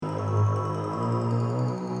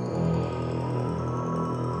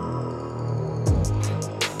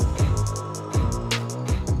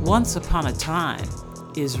Once Upon a Time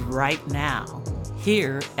is right now,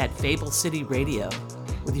 here at Fable City Radio,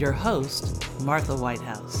 with your host, Martha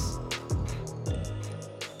Whitehouse.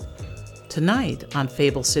 Tonight on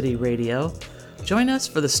Fable City Radio, join us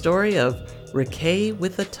for the story of Riquet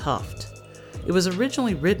with a Tuft. It was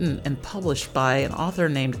originally written and published by an author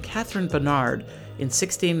named Catherine Bernard in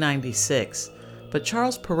 1696, but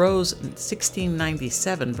Charles Perrault's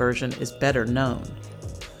 1697 version is better known.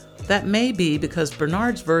 That may be because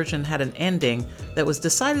Bernard's version had an ending that was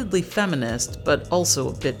decidedly feminist, but also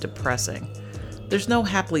a bit depressing. There's no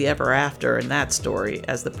happily ever after in that story,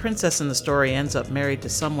 as the princess in the story ends up married to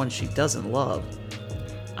someone she doesn't love.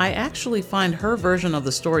 I actually find her version of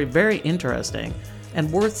the story very interesting and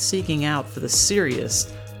worth seeking out for the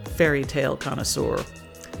serious fairy tale connoisseur.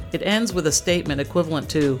 It ends with a statement equivalent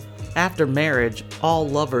to, "After marriage, all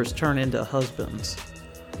lovers turn into husbands."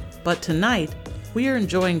 But tonight, we are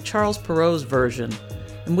enjoying Charles Perrault's version,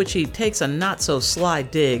 in which he takes a not-so-sly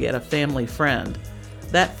dig at a family friend.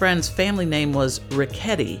 That friend's family name was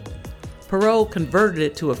Riquet. Perrault converted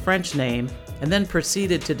it to a French name and then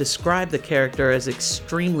proceeded to describe the character as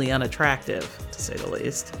extremely unattractive, to say the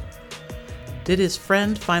least. Did his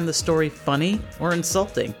friend find the story funny or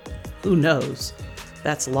insulting? Who knows?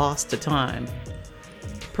 That's lost to time.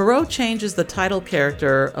 Perrault changes the title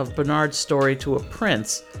character of Bernard's story to a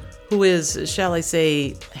prince who is, shall I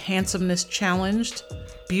say, handsomeness challenged,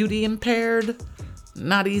 beauty impaired,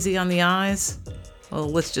 not easy on the eyes. Well,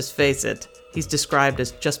 let's just face it, he's described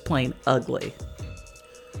as just plain ugly.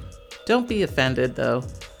 Don't be offended, though.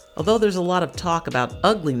 Although there's a lot of talk about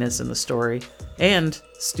ugliness in the story, and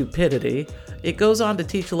stupidity, it goes on to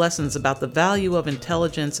teach lessons about the value of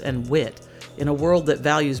intelligence and wit in a world that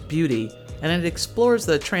values beauty, and it explores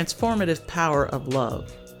the transformative power of love.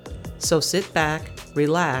 So sit back,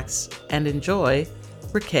 relax, and enjoy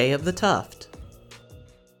Riquet of the Tuft.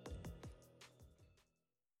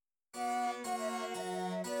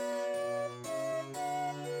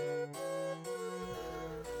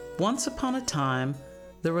 Once upon a time,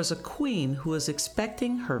 there was a queen who was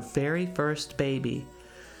expecting her very first baby.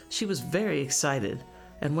 She was very excited,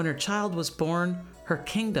 and when her child was born, her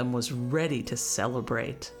kingdom was ready to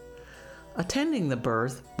celebrate. Attending the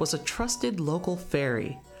birth was a trusted local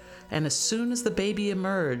fairy, and as soon as the baby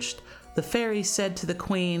emerged, the fairy said to the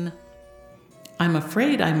queen, "I'm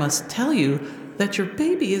afraid I must tell you that your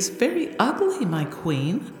baby is very ugly, my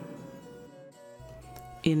queen."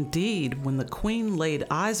 Indeed, when the queen laid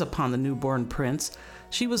eyes upon the newborn prince,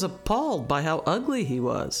 she was appalled by how ugly he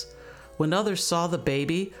was. When others saw the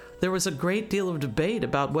baby, there was a great deal of debate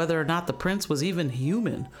about whether or not the prince was even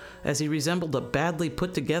human, as he resembled a badly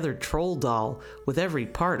put-together troll doll with every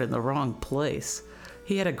part in the wrong place.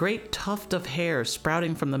 He had a great tuft of hair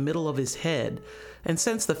sprouting from the middle of his head, and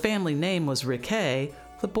since the family name was Riquet,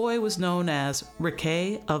 the boy was known as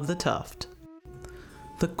Riquet of the Tuft.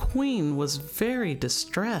 The queen was very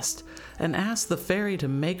distressed and asked the fairy to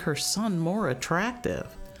make her son more attractive.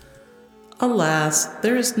 "Alas,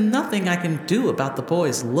 there is nothing I can do about the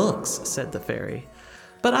boy's looks," said the fairy.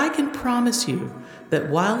 "But I can promise you that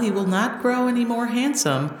while he will not grow any more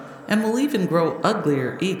handsome, and will even grow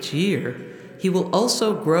uglier each year, he will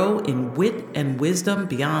also grow in wit and wisdom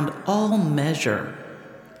beyond all measure.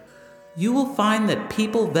 You will find that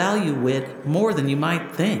people value wit more than you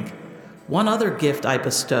might think. One other gift I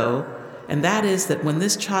bestow, and that is that when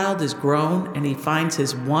this child is grown and he finds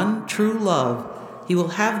his one true love, he will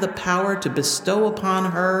have the power to bestow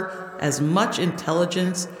upon her as much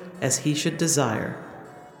intelligence as he should desire."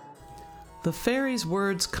 The fairy's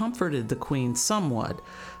words comforted the queen somewhat,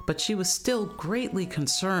 but she was still greatly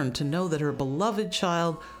concerned to know that her beloved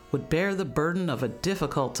child would bear the burden of a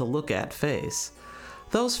difficult-to-look-at face.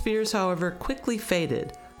 Those fears, however, quickly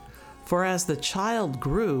faded, for as the child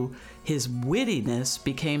grew, his wittiness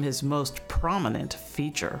became his most prominent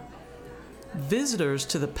feature. Visitors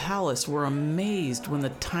to the palace were amazed when the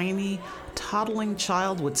tiny, toddling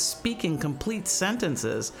child would speak in complete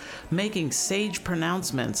sentences, making sage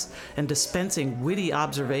pronouncements and dispensing witty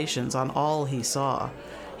observations on all he saw.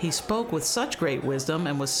 He spoke with such great wisdom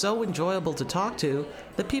and was so enjoyable to talk to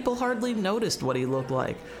that people hardly noticed what he looked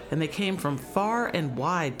like, and they came from far and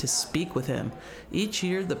wide to speak with him. Each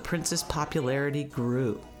year, the prince's popularity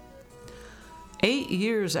grew. 8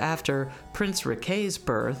 years after Prince Riquet's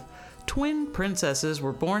birth, twin princesses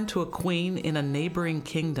were born to a queen in a neighboring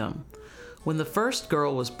kingdom. When the first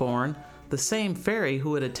girl was born, the same fairy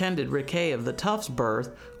who had attended Riquet of the Tuft's birth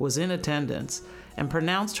was in attendance, and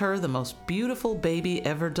pronounced her the most beautiful baby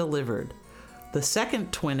ever delivered. The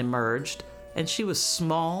second twin emerged, and she was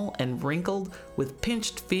small and wrinkled, with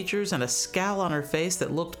pinched features and a scowl on her face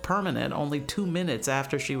that looked permanent only 2 minutes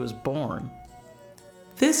after she was born.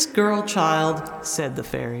 "This girl child," said the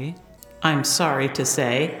fairy, "I'm sorry to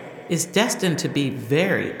say, is destined to be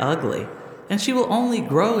very ugly, and she will only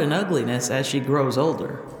grow in ugliness as she grows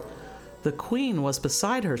older." The queen was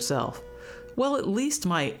beside herself. "Well, at least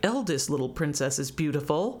my eldest little princess is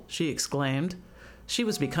beautiful," she exclaimed. She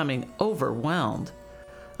was becoming overwhelmed.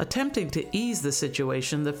 Attempting to ease the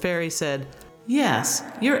situation, the fairy said, "Yes,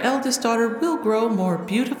 your eldest daughter will grow more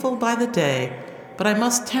beautiful by the day, but I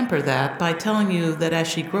must temper that by telling you that as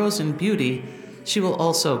she grows in beauty, she will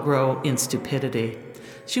also grow in stupidity.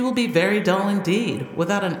 She will be very dull indeed,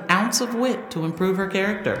 without an ounce of wit to improve her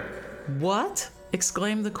character." "What?"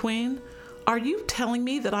 exclaimed the queen. "Are you telling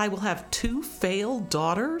me that I will have 2 failed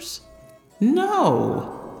daughters?"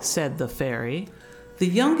 "No," said the fairy. "The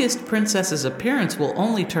youngest princess's appearance will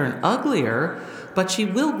only turn uglier, but she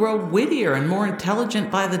will grow wittier and more intelligent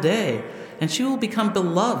by the day, and she will become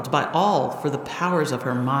beloved by all for the powers of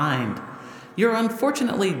her mind. Your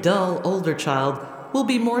unfortunately dull older child will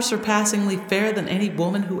be more surpassingly fair than any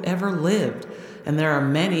woman who ever lived, and there are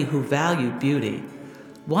many who value beauty.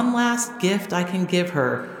 One last gift I can give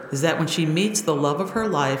her is that when she meets the love of her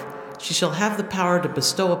life, she shall have the power to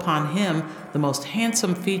bestow upon him the most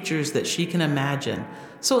handsome features that she can imagine,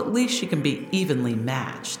 so at least she can be evenly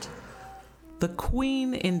matched." The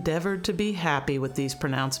queen endeavored to be happy with these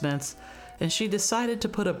pronouncements, and she decided to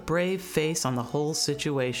put a brave face on the whole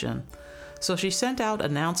situation. So she sent out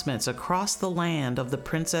announcements across the land of the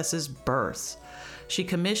princess's birth. She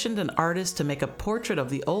commissioned an artist to make a portrait of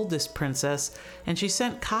the oldest princess, and she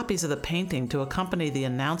sent copies of the painting to accompany the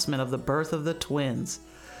announcement of the birth of the twins.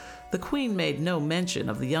 The queen made no mention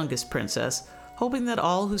of the youngest princess, hoping that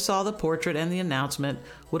all who saw the portrait and the announcement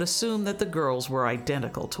would assume that the girls were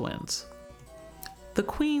identical twins. The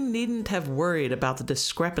queen needn't have worried about the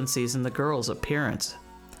discrepancies in the girls' appearance.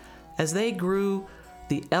 As they grew,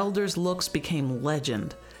 the elders' looks became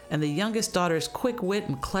legend, and the youngest daughter's quick wit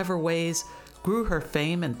and clever ways grew her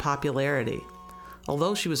fame and popularity.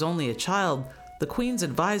 Although she was only a child, the queen's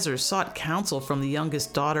advisors sought counsel from the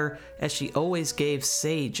youngest daughter, as she always gave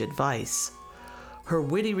sage advice. Her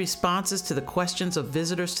witty responses to the questions of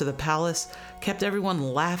visitors to the palace kept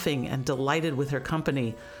everyone laughing and delighted with her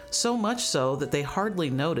company, so much so that they hardly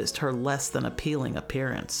noticed her less than appealing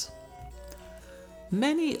appearance.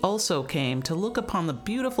 Many also came to look upon the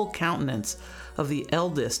beautiful countenance of the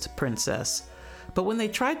eldest princess, but when they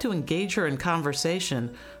tried to engage her in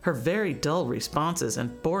conversation, her very dull responses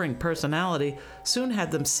and boring personality soon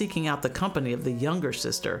had them seeking out the company of the younger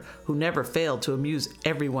sister, who never failed to amuse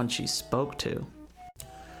everyone she spoke to.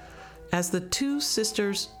 As the 2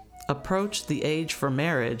 sisters approached the age for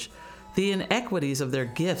marriage, the inequities of their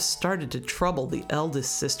gifts started to trouble the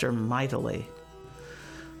eldest sister mightily.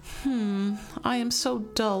 I am so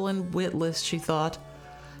dull and witless," she thought,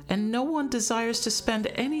 "and no one desires to spend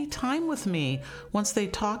any time with me once they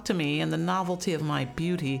talk to me and the novelty of my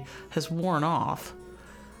beauty has worn off.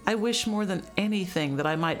 I wish more than anything that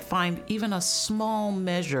I might find even a small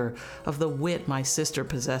measure of the wit my sister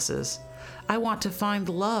possesses. I want to find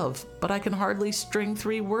love, but I can hardly string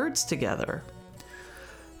 3 words together."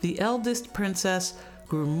 The eldest princess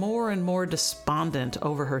grew more and more despondent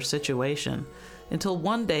over her situation, until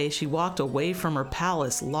one day she walked away from her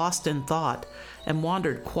palace lost in thought and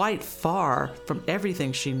wandered quite far from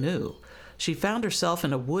everything she knew. She found herself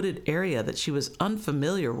in a wooded area that she was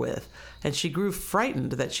unfamiliar with, and she grew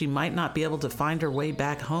frightened that she might not be able to find her way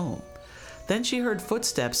back home. Then she heard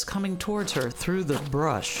footsteps coming towards her through the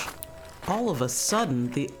brush. All of a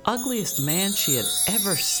sudden, the ugliest man she had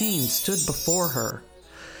ever seen stood before her.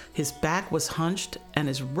 His back was hunched, and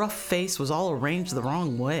his rough face was all arranged the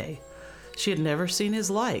wrong way. She had never seen his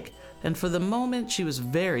like, and for the moment she was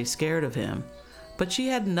very scared of him. But she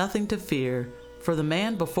had nothing to fear, for the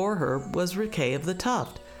man before her was Riquet of the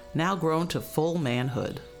Tuft, now grown to full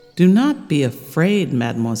manhood. "Do not be afraid,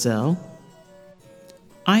 mademoiselle.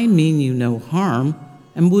 I mean you no harm,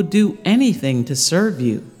 and would do anything to serve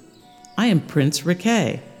you. I am Prince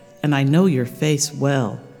Riquet, and I know your face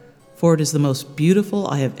well, for it is the most beautiful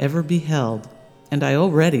I have ever beheld, and I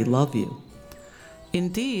already love you."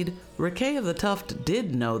 Indeed, Riquet of the Tuft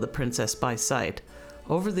did know the princess by sight.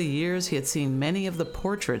 Over the years, he had seen many of the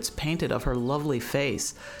portraits painted of her lovely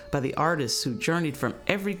face by the artists who journeyed from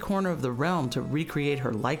every corner of the realm to recreate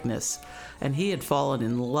her likeness, and he had fallen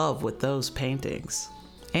in love with those paintings,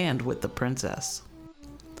 and with the princess.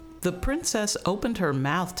 The princess opened her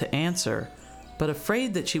mouth to answer, but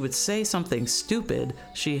afraid that she would say something stupid,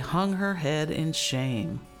 she hung her head in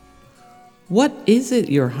shame. "What is it,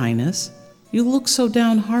 your highness? You look so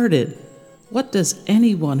downhearted. What does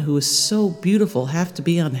anyone who is so beautiful have to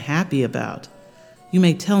be unhappy about? You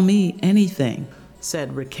may tell me anything,"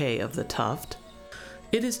 said Riquet of the Tuft.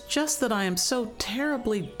 "It is just that I am so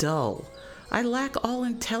terribly dull. I lack all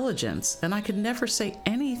intelligence, and I could never say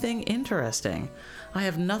anything interesting. I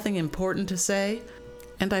have nothing important to say,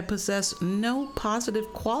 and I possess no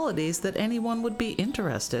positive qualities that anyone would be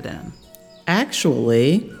interested in."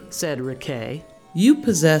 "Actually," said Riquet, "you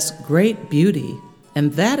possess great beauty,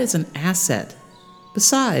 and that is an asset.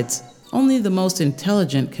 Besides, only the most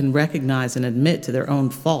intelligent can recognize and admit to their own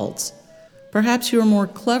faults. Perhaps you are more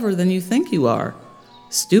clever than you think you are.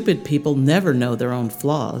 Stupid people never know their own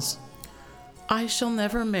flaws." "I shall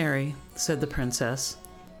never marry," said the princess,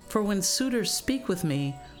 "for when suitors speak with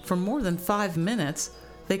me for more than 5 minutes,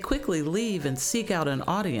 they quickly leave and seek out an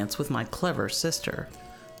audience with my clever sister."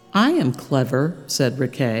 "I am clever," said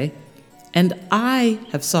Riquet, "and I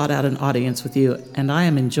have sought out an audience with you, and I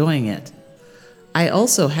am enjoying it. I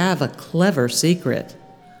also have a clever secret.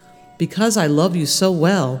 Because I love you so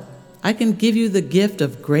well, I can give you the gift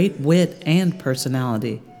of great wit and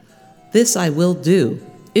personality. This I will do,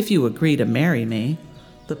 if you agree to marry me."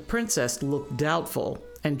 The princess looked doubtful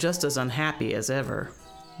and just as unhappy as ever.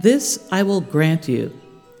 "This I will grant you,"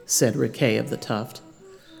 said Riquet of the Tuft.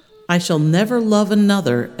 "I shall never love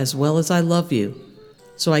another as well as I love you,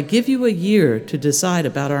 so I give you a year to decide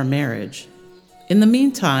about our marriage. In the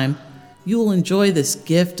meantime, you will enjoy this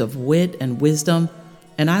gift of wit and wisdom,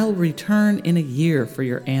 and I will return in a year for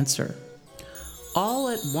your answer." All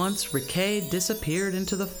at once Riquet disappeared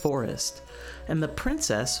into the forest, and the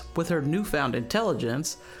princess, with her newfound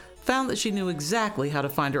intelligence, found that she knew exactly how to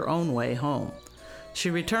find her own way home.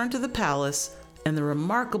 She returned to the palace, and the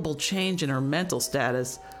remarkable change in her mental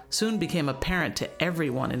status soon became apparent to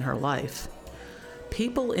everyone in her life.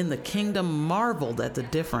 People in the kingdom marveled at the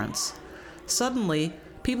difference. Suddenly,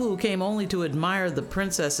 people who came only to admire the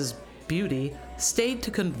princess's beauty stayed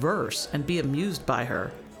to converse and be amused by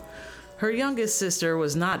her. Her youngest sister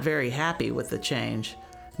was not very happy with the change.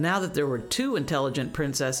 Now that there were 2 intelligent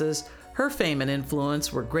princesses, her fame and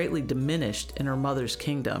influence were greatly diminished in her mother's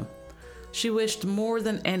kingdom. She wished more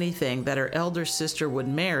than anything that her elder sister would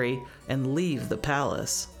marry and leave the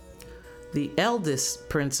palace. The eldest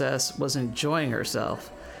princess was enjoying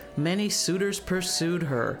herself. Many suitors pursued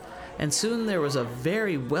her, and soon there was a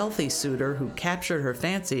very wealthy suitor who captured her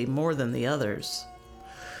fancy more than the others.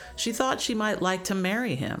 She thought she might like to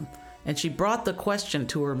marry him, and she brought the question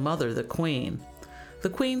to her mother, the queen. The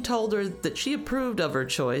queen told her that she approved of her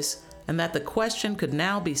choice, and that the question could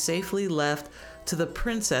now be safely left to the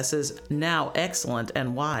princess's now excellent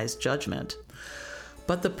and wise judgment.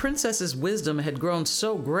 But the princess's wisdom had grown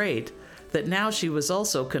so great that now she was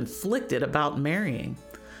also conflicted about marrying.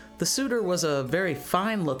 The suitor was a very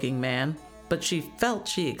fine-looking man, but she felt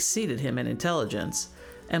she exceeded him in intelligence,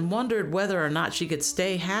 and wondered whether or not she could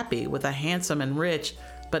stay happy with a handsome and rich,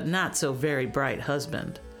 but not so very bright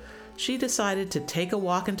husband. She decided to take a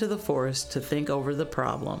walk into the forest to think over the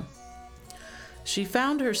problem. She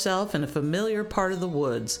found herself in a familiar part of the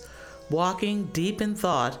woods, walking deep in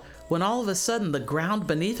thought, when all of a sudden the ground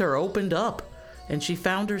beneath her opened up, and she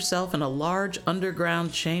found herself in a large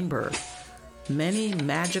underground chamber. Many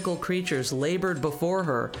magical creatures labored before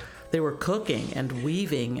her. They were cooking and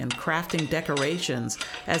weaving and crafting decorations,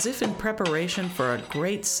 as if in preparation for a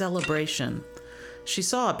great celebration. She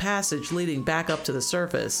saw a passage leading back up to the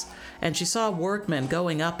surface, and she saw workmen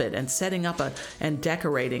going up it and setting up and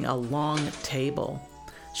decorating a long table.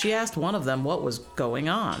 She asked one of them what was going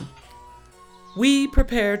on. "We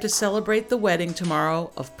prepare to celebrate the wedding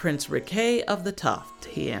tomorrow of Prince Riquet of the Tuft,"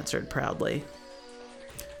 he answered proudly.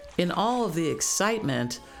 In all of the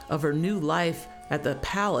excitement of her new life at the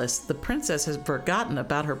palace, the princess had forgotten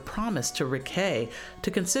about her promise to Riquet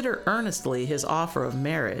to consider earnestly his offer of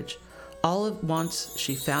marriage. All at once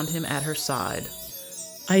she found him at her side.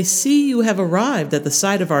 "I see you have arrived at the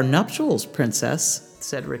site of our nuptials, princess,"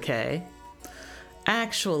 said Riquet.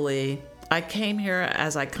 "Actually, I came here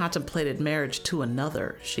as I contemplated marriage to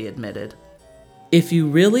another," she admitted. "If you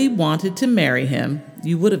really wanted to marry him,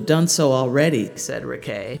 you would have done so already," said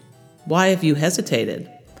Riquet. "Why have you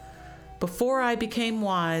hesitated?" "Before I became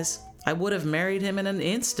wise, I would have married him in an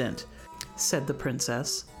instant," said the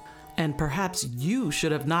princess. "And perhaps you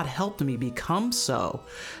should have not helped me become so,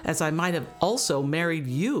 as I might have also married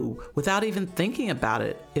you without even thinking about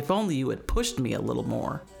it, if only you had pushed me a little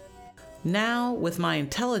more. Now, with my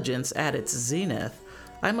intelligence at its zenith,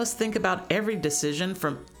 I must think about every decision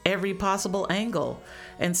from every possible angle,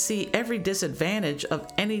 and see every disadvantage of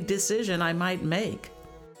any decision I might make."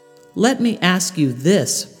 "Let me ask you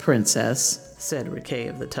this, princess," said Riquet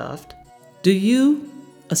of the Tuft. Do you,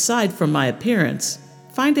 aside from my appearance,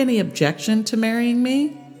 find any objection to marrying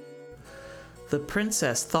me?" The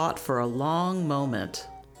princess thought for a long moment.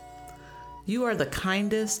 "You are the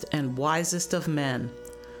kindest and wisest of men.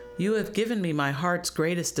 You have given me my heart's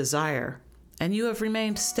greatest desire, and you have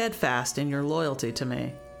remained steadfast in your loyalty to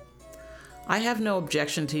me. I have no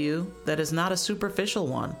objection to you that is not a superficial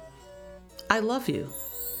one. I love you."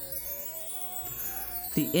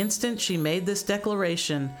 The instant she made this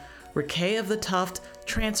declaration, Riquet of the Tuft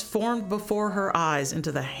transformed before her eyes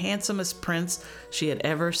into the handsomest prince she had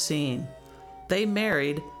ever seen. They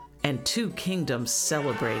married, and 2 kingdoms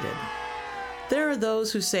celebrated. There are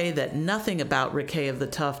those who say that nothing about Riquet of the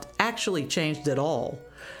Tuft actually changed at all,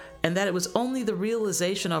 and that it was only the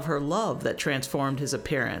realization of her love that transformed his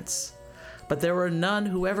appearance. But there were none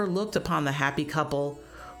who ever looked upon the happy couple,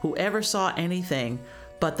 who ever saw anything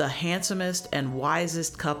but the handsomest and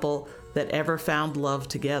wisest couple that ever found love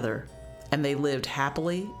together, and they lived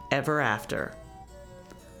happily ever after.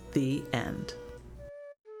 The end.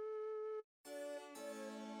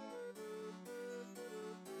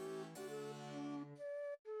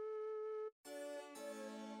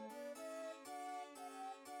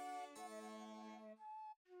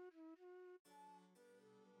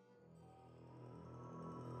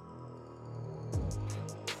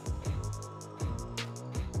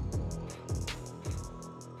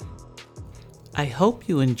 I hope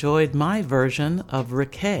you enjoyed my version of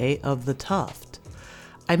Riquet of the Tuft.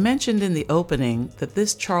 I mentioned in the opening that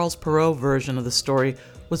this Charles Perrault version of the story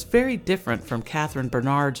was very different from Catherine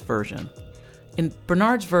Bernard's version. In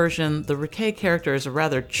Bernard's version, the Riquet character is a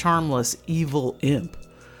rather charmless, evil imp.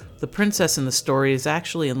 The princess in the story is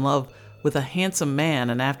actually in love with a handsome man,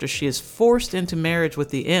 and after she is forced into marriage with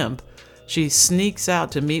the imp, she sneaks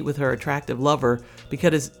out to meet with her attractive lover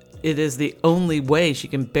because it is the only way she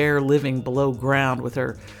can bear living below ground with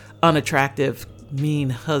her unattractive,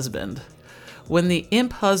 mean husband. When the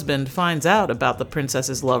imp husband finds out about the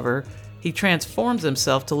princess's lover, he transforms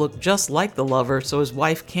himself to look just like the lover so his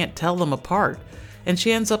wife can't tell them apart, and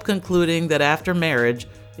she ends up concluding that after marriage,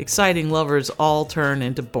 exciting lovers all turn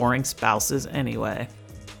into boring spouses anyway.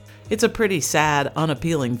 It's a pretty sad,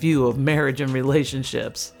 unappealing view of marriage and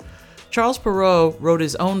relationships. Charles Perrault wrote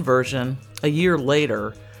his own version a year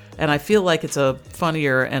later, and I feel like it's a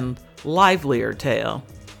funnier and livelier tale.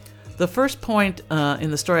 The first point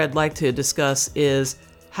in the story I'd like to discuss is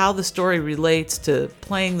how the story relates to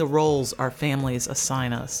playing the roles our families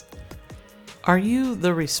assign us. Are you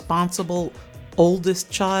the responsible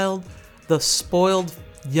oldest child, the spoiled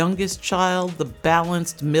youngest child, the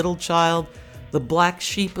balanced middle child, the black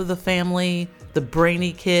sheep of the family, the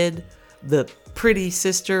brainy kid, the pretty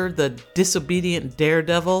sister, the disobedient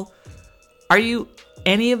daredevil? Are you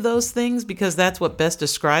any of those things because that's what best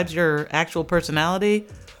describes your actual personality?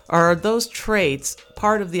 Or are those traits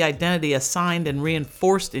part of the identity assigned and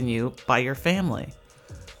reinforced in you by your family?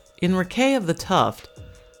 In Riquet of the Tuft,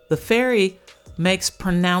 the fairy makes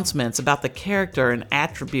pronouncements about the character and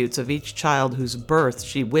attributes of each child whose birth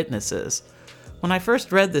she witnesses. When I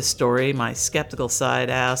first read this story, my skeptical side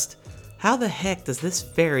asked, how the heck does this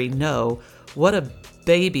fairy know what a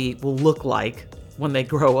baby will look like when they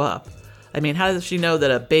grow up? I mean, how does she know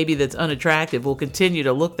that a baby that's unattractive will continue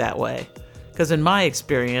to look that way? Because in my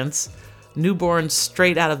experience, newborns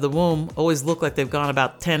straight out of the womb always look like they've gone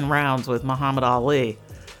about 10 rounds with Muhammad Ali.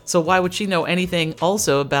 So why would she know anything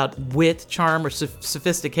also about wit, charm, or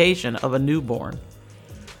sophistication of a newborn?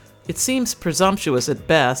 It seems presumptuous at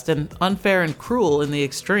best and unfair and cruel in the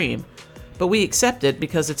extreme, but we accept it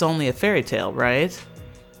because it's only a fairy tale, right?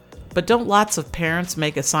 But don't lots of parents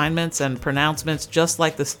make assignments and pronouncements just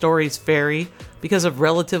like the story's fairy because of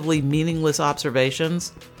relatively meaningless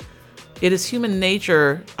observations? It is human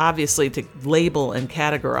nature, obviously, to label and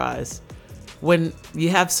categorize. When you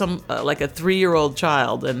have some, like a 3-year-old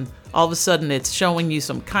child, and all of a sudden it's showing you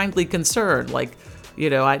some kindly concern, like,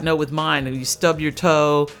 I know with mine, you stub your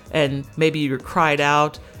toe, and maybe you're cried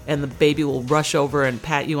out, and the baby will rush over and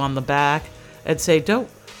pat you on the back and say, don't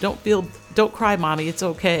cry, mommy, it's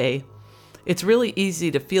okay. It's really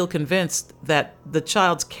easy to feel convinced that the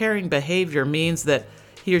child's caring behavior means that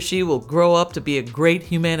he or she will grow up to be a great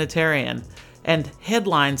humanitarian, and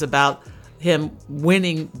headlines about him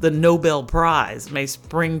winning the Nobel Prize may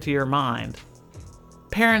spring to your mind.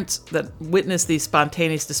 Parents that witness these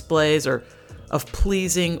spontaneous displays of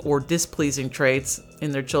pleasing or displeasing traits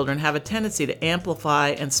in their children have a tendency to amplify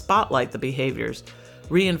and spotlight the behaviors,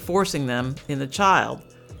 reinforcing them in the child.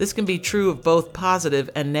 This can be true of both positive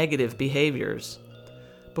and negative behaviors.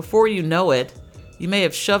 Before you know it, you may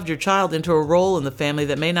have shoved your child into a role in the family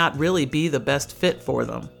that may not really be the best fit for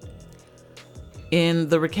them. In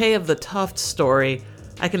the Riquet of the Tuft story,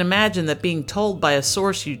 I can imagine that being told by a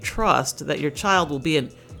source you trust that your child will be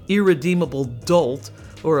an irredeemable dolt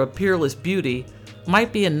or a peerless beauty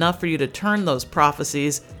might be enough for you to turn those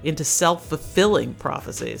prophecies into self-fulfilling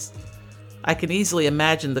prophecies. I can easily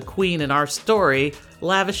imagine the queen in our story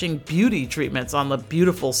lavishing beauty treatments on the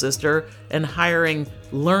beautiful sister and hiring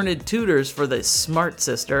learned tutors for the smart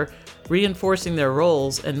sister, reinforcing their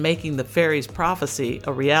roles and making the fairy's prophecy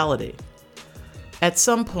a reality. At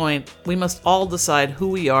some point, we must all decide who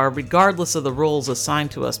we are regardless of the roles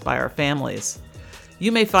assigned to us by our families.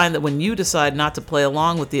 You may find that when you decide not to play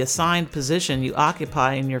along with the assigned position you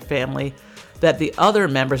occupy in your family, that the other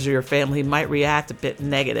members of your family might react a bit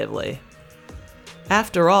negatively.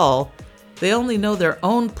 After all, they only know their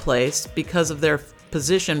own place because of their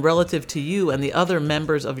position relative to you and the other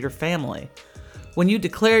members of your family. When you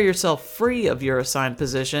declare yourself free of your assigned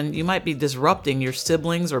position, you might be disrupting your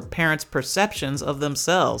siblings' or parents' perceptions of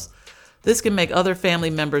themselves. This can make other family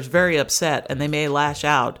members very upset, and they may lash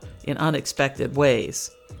out in unexpected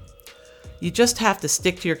ways. You just have to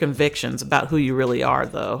stick to your convictions about who you really are,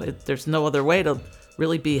 though. There's no other way to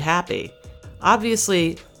really be happy.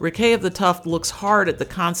 Obviously, Riquet of the Tuft looks hard at the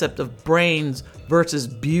concept of brains versus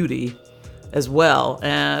beauty as well,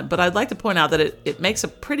 but I'd like to point out that it makes a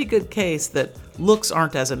pretty good case that looks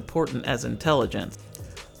aren't as important as intelligence.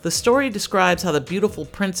 The story describes how the beautiful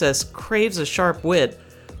princess craves a sharp wit,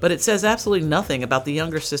 but it says absolutely nothing about the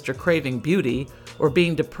younger sister craving beauty or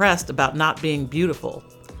being depressed about not being beautiful.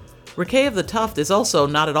 Riquet of the Tuft is also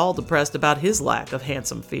not at all depressed about his lack of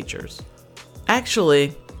handsome features.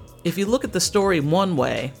 Actually, if you look at the story one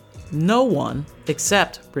way, no one,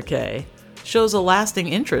 except Riquet, shows a lasting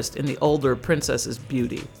interest in the older princess's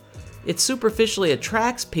beauty. It superficially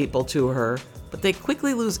attracts people to her, but they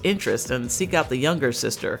quickly lose interest and seek out the younger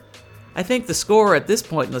sister. I think the score at this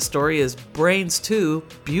point in the story is brains 2,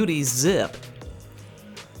 beauty zip.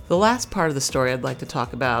 The last part of the story I'd like to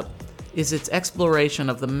talk about is its exploration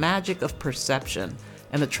of the magic of perception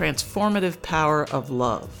and the transformative power of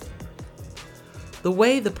love. The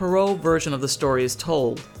way the Perrault version of the story is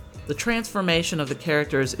told, the transformation of the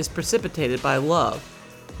characters is precipitated by love.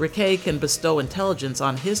 Riquet can bestow intelligence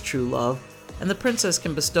on his true love, and the princess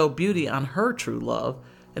can bestow beauty on her true love,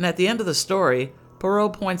 and at the end of the story,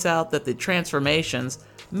 Perrault points out that the transformations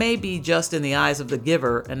may be just in the eyes of the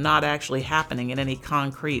giver and not actually happening in any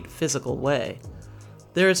concrete physical way.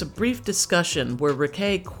 There is a brief discussion where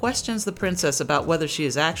Riquet questions the princess about whether she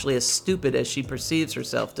is actually as stupid as she perceives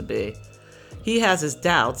herself to be. He has his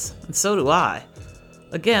doubts, and so do I.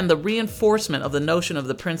 Again, the reinforcement of the notion of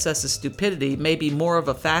the princess's stupidity may be more of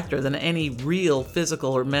a factor than any real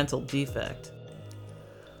physical or mental defect.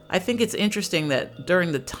 I think it's interesting that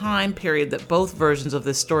during the time period that both versions of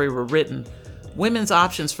this story were written, women's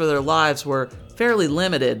options for their lives were fairly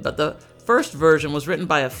limited, but the first version was written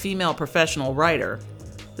by a female professional writer.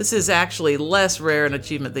 This is actually less rare an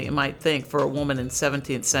achievement than you might think for a woman in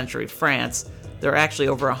 17th century France. There are actually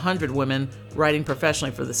over 100 women writing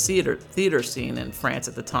professionally for the theater scene in France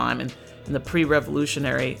at the time, and in the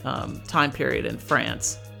pre-revolutionary time period in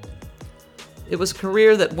France. It was a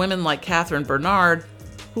career that women like Catherine Bernard,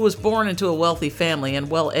 who was born into a wealthy family and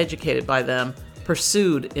well educated by them,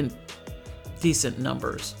 pursued in decent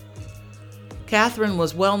numbers. Catherine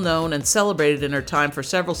was well known and celebrated in her time for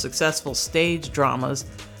several successful stage dramas,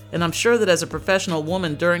 and I'm sure that as a professional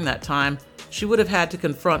woman during that time, she would have had to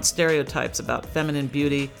confront stereotypes about feminine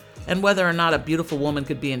beauty and whether or not a beautiful woman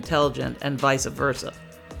could be intelligent, and vice versa.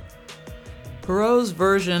 Perrault's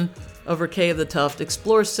version of Riquet of the Tuft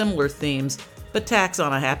explores similar themes, but tacks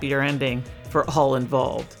on a happier ending for all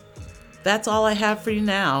involved. That's all I have for you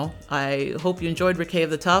now. I hope you enjoyed Riquet of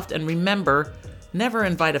the Tuft, and remember, never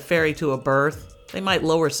invite a fairy to a birth. They might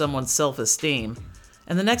lower someone's self-esteem.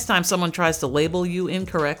 And the next time someone tries to label you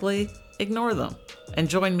incorrectly, ignore them. And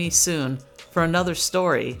join me soon for another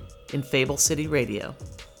story in Fable City Radio.